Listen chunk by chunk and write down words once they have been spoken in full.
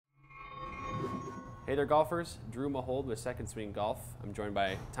Hey there, golfers. Drew Mahowald with Second Swing Golf. I'm joined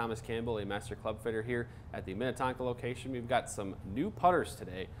by Thomas Campbell, a master club fitter here at the Minnetonka location. We've got some new putters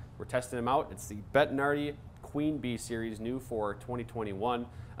today. We're testing them out. It's the Bettinardi Queen Bee Series, new for 2021.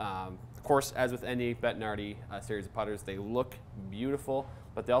 Of course, as with any Bettinardi series of putters, they look beautiful,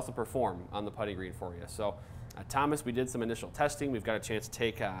 but they also perform on the putting green for you. So, Thomas, we did some initial testing. We've got a chance to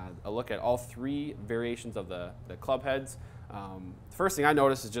take a look at all three variations of the club heads. The first thing I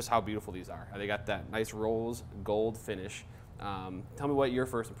noticed is just how beautiful these are. They got that nice rose gold finish. Tell me what your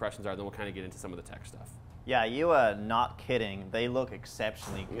first impressions are, then we'll kind of get into some of the tech stuff. Yeah, you are not kidding. They look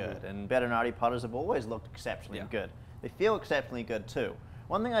exceptionally good, and Bettinardi putters have always looked exceptionally good. They feel exceptionally good too.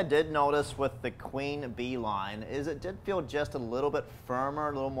 One thing I did notice with the Queen Bee line is it did feel just a little bit firmer,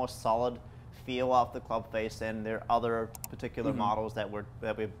 a little more solid feel off the club face than their other particular models that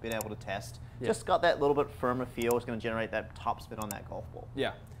we've been able to test. Just got that little bit firmer feel. It's going to generate that top spin on that golf ball.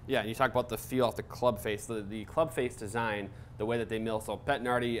 Yeah, and you talk about the feel off the club face. The club face design, the way that they mill. So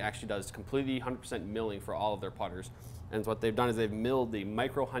Bettinardi actually does completely 100% milling for all of their putters. And what they've done is they've milled the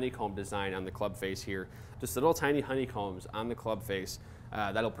micro honeycomb design on the club face here. Just little tiny honeycombs on the club face.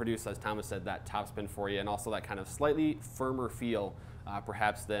 That'll produce, as Thomas said, that top spin for you, and also that kind of slightly firmer feel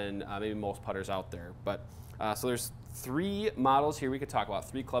perhaps than maybe most putters out there. But so there's three models here we could talk about,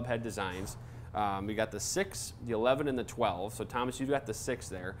 three club head designs. We got the 6, the 11, and the 12. So Thomas, you've got the 6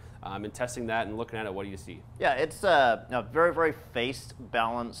 there. In testing that and looking at it, what do you see? Yeah, it's a very, very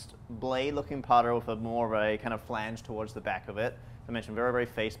face-balanced blade-looking putter with a more of a kind of flange towards the back of it. As I mentioned, very, very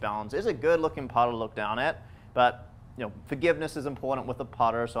face-balanced. It's a good-looking putter to look down at, but forgiveness is important with the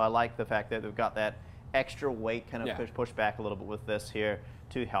putter, so I like the fact that they've got that extra weight kind of push back a little bit with this here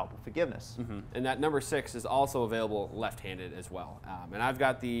to help with forgiveness. And that number 6 is also available left-handed as well. And I've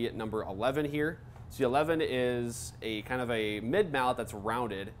got the number 11 here. So the 11 is a kind of a mid-mallet that's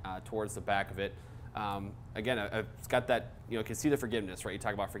rounded towards the back of it. Again, it's got that, you can see the forgiveness, right? You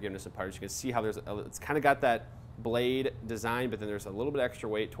talk about forgiveness in putters. You can see how it's kind of got that blade design, but then there's a little bit extra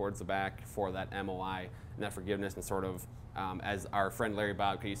weight towards the back for that MOI and that forgiveness, and sort of, as our friend Larry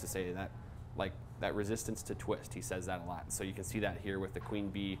Bob used to say, that that resistance to twist. He says that a lot. So you can see that here with the Queen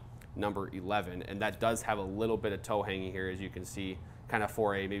Bee number 11, and that does have a little bit of toe hanging here, as you can see, kind of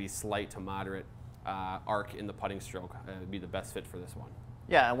for a maybe slight to moderate arc in the putting stroke. Would be the best fit for this one.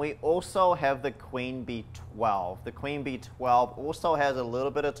 Yeah, and we also have the Queen Bee 12. The Queen Bee 12 also has a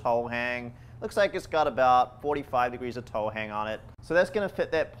little bit of toe hang. Looks like it's got about 45 degrees of toe hang on it. So that's going to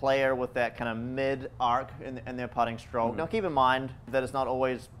fit that player with that kind of mid-arc in their putting stroke. Now keep in mind that it's not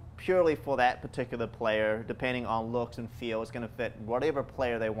always purely for that particular player. Depending on looks and feel, it's going to fit whatever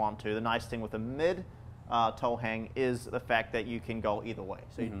player they want to. The nice thing with the mid toe hang is the fact that you can go either way.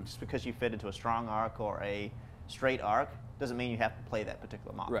 So just because you fit into a strong arc or a straight arc doesn't mean you have to play that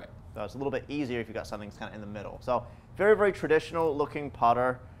particular model. Right. So it's a little bit easier if you've got something that's kind of in the middle. So very, very traditional looking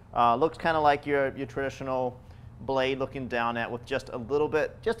putter. Looks kind of like your traditional blade looking down at, with just a little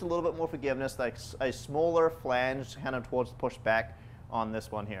bit more forgiveness, like a smaller flange kind of towards the push back on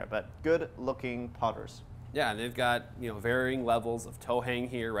this one here. But good looking putters. Yeah, and they've got varying levels of toe hang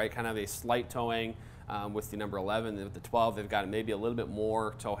here, right? Kind of a slight toe hang with the number 11. With the 12, they've got maybe a little bit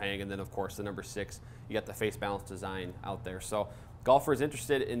more toe hang, and then of course the number 6, you got the face balance design out there. So golfers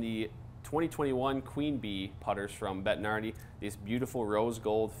interested in the 2021 Queen Bee putters from Bettinardi, these beautiful rose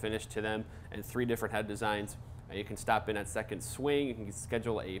gold finish to them, and 3 different head designs. You can stop in at Second Swing. You can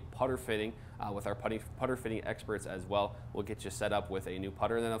schedule a putter fitting with our putter fitting experts as well. We'll get you set up with a new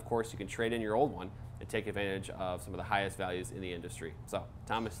putter, and then of course you can trade in your old one and take advantage of some of the highest values in the industry. So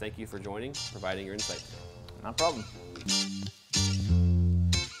Thomas, thank you for joining, providing your insight today. No problem.